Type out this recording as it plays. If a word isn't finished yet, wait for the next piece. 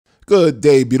Good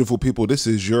day, beautiful people. This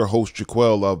is your host,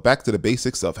 Jaquel, of Back to the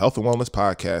Basics of Health and Wellness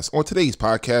Podcast. On today's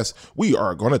podcast, we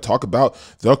are going to talk about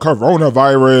the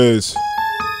coronavirus.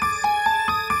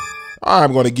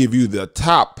 I'm going to give you the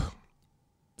top,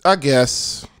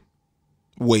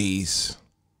 ways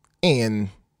and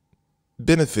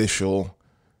beneficial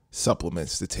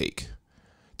supplements to take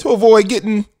to avoid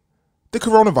getting the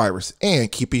coronavirus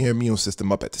and keeping your immune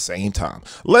system up at the same time.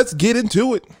 Let's get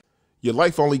into it. Your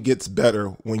life only gets better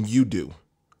when you do.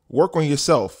 Work on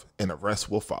yourself and the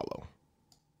rest will follow.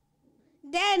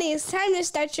 Daddy, it's time to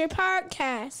start your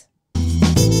podcast.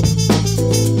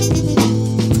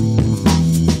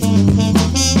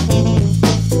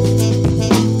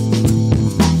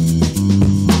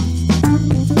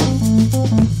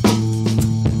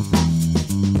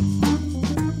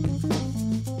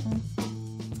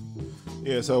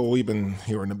 Yeah, so we've been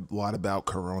hearing a lot about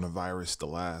coronavirus the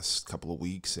last couple of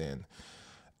weeks, and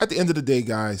at the end of the day,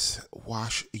 guys,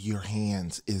 wash your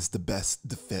hands is the best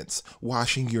defense.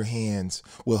 Washing your hands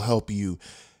will help you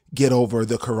get over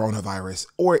the coronavirus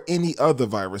or any other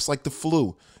virus like the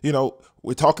flu. You know,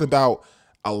 we're talking about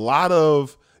a lot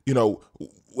of,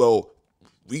 well,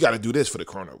 we got to do this for the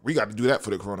corona. We got to do that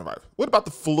for the coronavirus. What about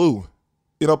the flu?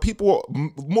 You know,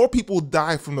 more people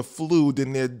die from the flu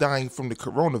than they're dying from the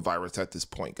coronavirus at this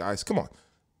point, guys. Come on.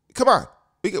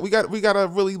 We got to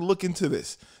really look into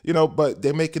this, but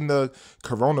they're making the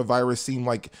coronavirus seem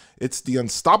like it's the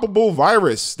unstoppable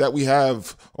virus that we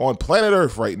have on planet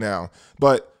Earth right now.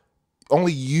 But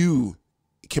only you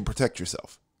can protect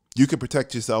yourself. You can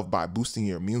protect yourself by boosting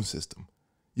your immune system.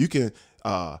 You can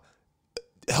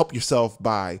help yourself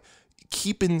by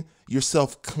keeping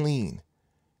yourself clean.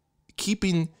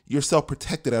 Keeping yourself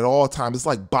protected at all times. It's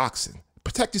like boxing.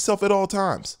 Protect yourself at all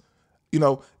times.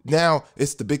 Now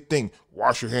it's the big thing.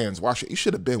 Wash your hands. You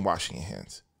should have been washing your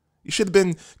hands. You should have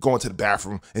been going to the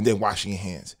bathroom and then washing your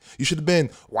hands. You should have been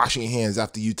washing your hands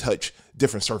after you touch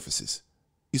different surfaces.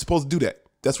 You're supposed to do that.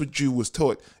 That's what you was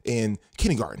taught in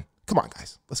kindergarten. Come on,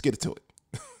 guys. Let's get into it.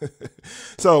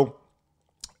 So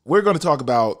we're going to talk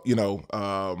about,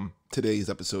 today's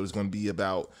episode is going to be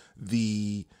about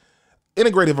the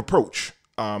integrative approach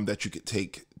that you could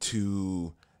take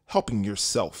to helping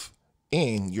yourself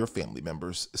and your family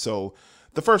members. So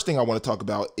the first thing I want to talk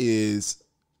about is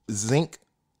zinc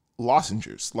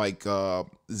lozenges, like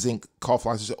zinc cough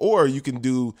lozenges, or you can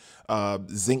do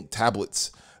zinc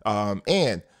tablets.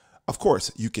 And of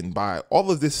course, you can buy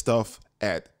all of this stuff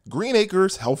at Green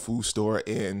Acres Health Food Store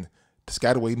in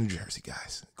Piscataway, New Jersey,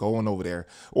 guys. Go on over there.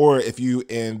 Or if you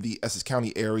in the Essex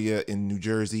County area in New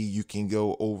Jersey, you can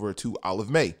go over to Olive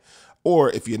May. Or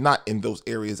if you're not in those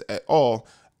areas at all,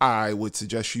 I would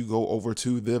suggest you go over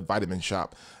to the Vitamin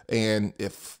Shop. And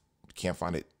if you can't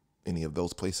find it any of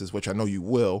those places, which I know you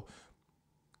will,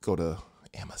 go to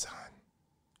Amazon.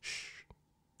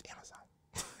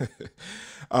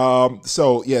 Amazon.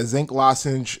 So yeah, zinc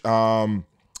lozenge.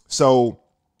 So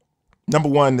number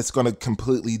one, it's going to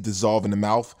completely dissolve in the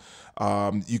mouth.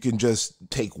 You can just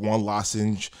take one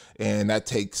lozenge, and that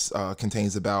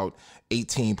contains about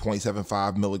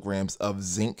 18.75 milligrams of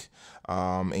zinc.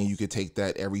 And you could take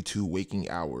that every 2 waking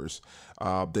hours.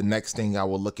 The next thing I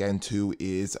will look into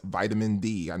is vitamin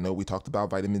D. I know we talked about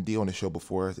vitamin D on the show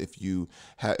before. If you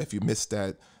missed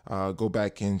that, go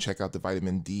back and check out the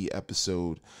vitamin D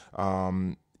episode.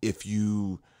 If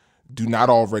you do not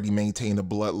already maintain a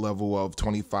blood level of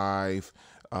 25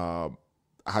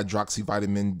 hydroxy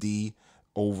vitamin D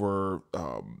over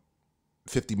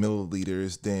 50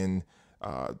 milliliters, then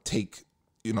take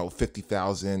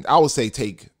 50,000. I would say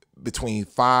take between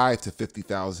 5 to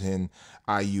 50,000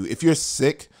 IU. If you're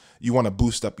sick, you want to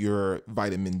boost up your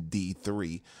vitamin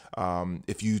D3.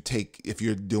 If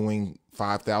you're doing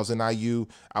 5,000 IU,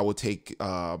 I would take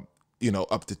up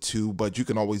to 2, but you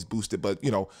can always boost it. But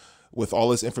with all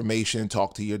this information,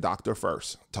 talk to your doctor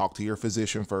first, talk to your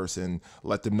physician first, and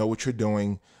let them know what you're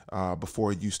doing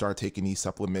before you start taking these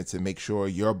supplements, and make sure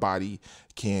your body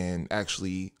can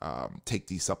actually take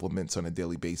these supplements on a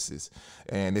daily basis.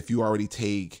 And if you already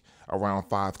take around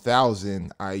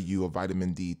 5,000 IU of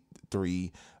vitamin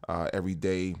D3 every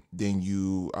day, then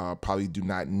you probably do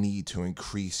not need to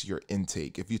increase your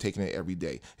intake if you're taking it every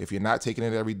day. If you're not taking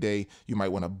it every day, you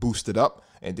might want to boost it up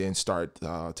and then start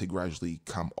to gradually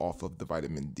come off of the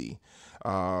vitamin D.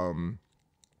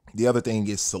 The other thing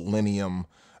is selenium.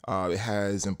 It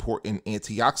has important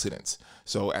antioxidants.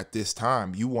 So at this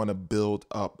time, you want to build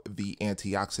up the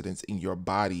antioxidants in your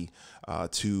body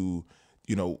to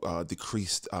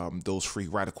decrease those free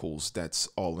radicals that's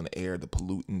all in the air, the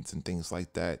pollutants and things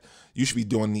like that. You should be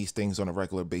doing these things on a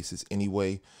regular basis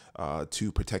anyway,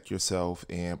 to protect yourself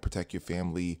and protect your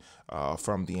family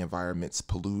from the environment's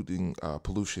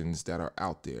pollutions that are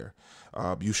out there.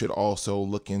 You should also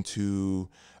look into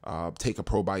take a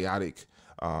probiotic.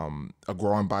 A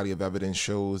growing body of evidence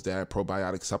shows that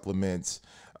probiotic supplements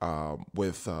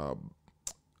with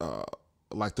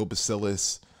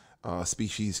lactobacillus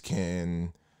species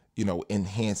can,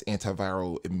 enhance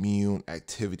antiviral immune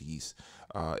activities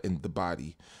in the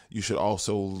body. You should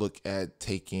also look at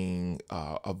taking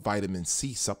a vitamin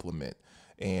C supplement.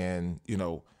 And,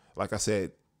 like I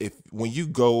said, when you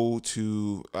go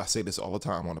to, I say this all the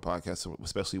time on the podcast,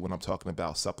 especially when I'm talking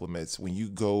about supplements, when you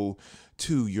go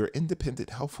to your independent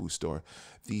health food store,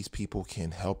 these people can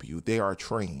help you. They are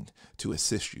trained to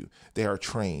assist you. They are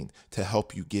trained to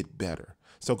help you get better.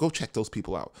 So go check those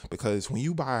people out, because when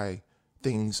you buy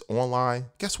things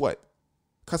online, guess what?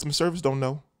 Customer service don't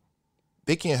know.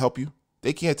 They can't help you.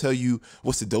 They can't tell you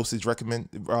what's the dosage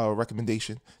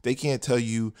recommendation. They can't tell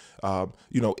you,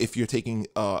 if you're taking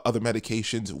other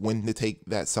medications, when to take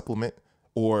that supplement,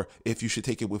 or if you should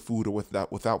take it with food or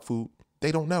without food.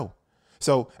 They don't know.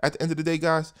 So at the end of the day,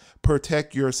 guys,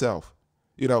 protect yourself.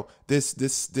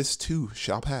 This too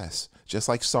shall pass. Just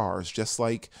like SARS, just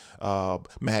like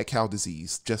mad cow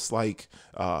disease, just like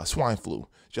swine flu,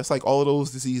 just like all of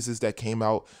those diseases that came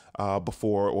out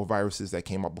before, or viruses that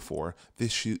came out before,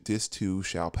 this too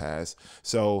shall pass.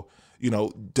 So,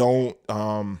 don't,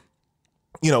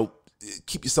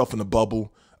 keep yourself in a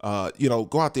bubble.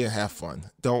 Go out there and have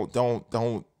fun. Don't,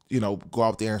 go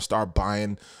out there and start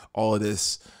buying all of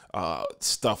this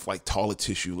stuff like toilet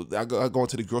tissue. I go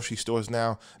into the grocery stores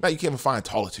now. Now you can't even find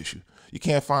toilet tissue. You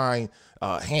can't find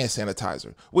hand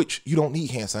sanitizer, which you don't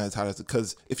need hand sanitizer,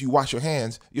 because if you wash your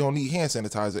hands, you don't need hand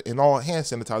sanitizer. And all hand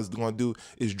sanitizer is going to do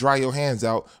is dry your hands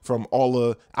out from all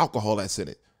the alcohol that's in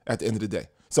it at the end of the day.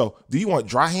 So do you want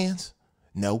dry hands?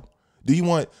 No. Do you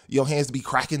want your hands to be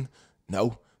cracking?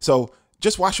 No. So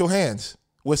just wash your hands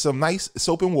with some nice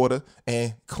soap and water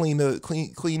and clean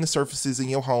the surfaces in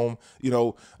your home.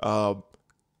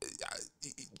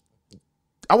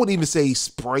 I wouldn't even say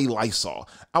spray Lysol.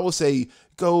 I would say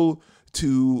go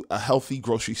to a healthy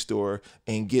grocery store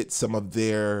and get some of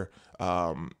their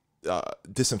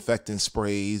disinfectant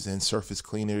sprays and surface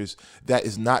cleaners that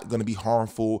is not going to be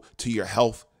harmful to your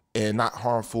health and not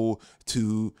harmful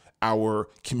to our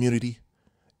community.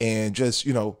 And just,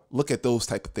 look at those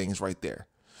type of things right there.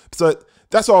 So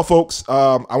that's all, folks.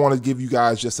 I want to give you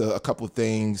guys just a couple of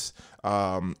things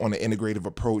on an integrative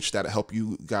approach that'll help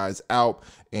you guys out.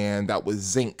 And that was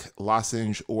zinc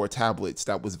lozenge or tablets.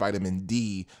 That was vitamin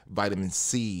D, vitamin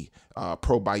C,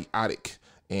 probiotic.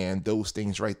 And those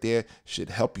things right there should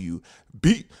help you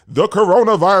beat the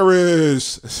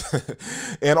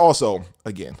coronavirus. And also,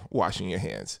 again, washing your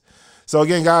hands. So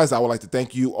again, guys, I would like to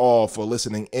thank you all for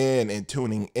listening in and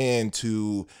tuning in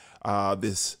to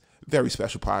this very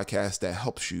special podcast that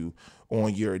helps you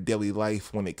on your daily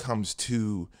life when it comes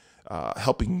to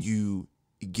helping you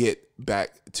get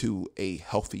back to a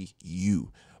healthy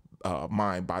you,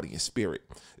 mind, body, and spirit.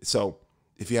 So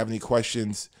if you have any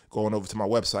questions, go on over to my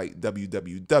website,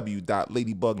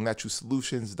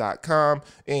 www.ladybugnaturalsolutions.com,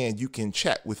 and you can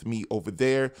chat with me over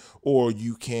there, or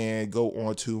you can go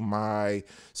on to my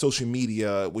social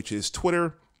media, which is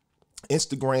Twitter,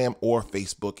 Instagram, or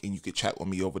Facebook, and you can chat with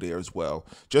me over there as well.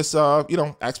 Just, ask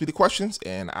me the questions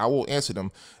and I will answer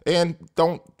them. And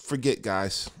don't forget,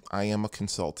 guys, I am a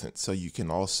consultant, so you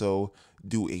can also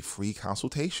do a free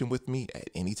consultation with me at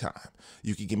any time.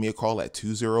 You can give me a call at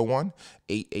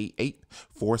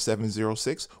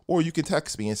 201-888-4706, or you can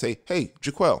text me and say, hey,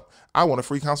 Jaquel, I want a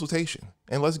free consultation,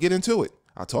 and let's get into it.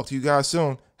 I'll talk to you guys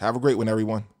soon. Have a great one,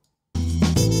 everyone.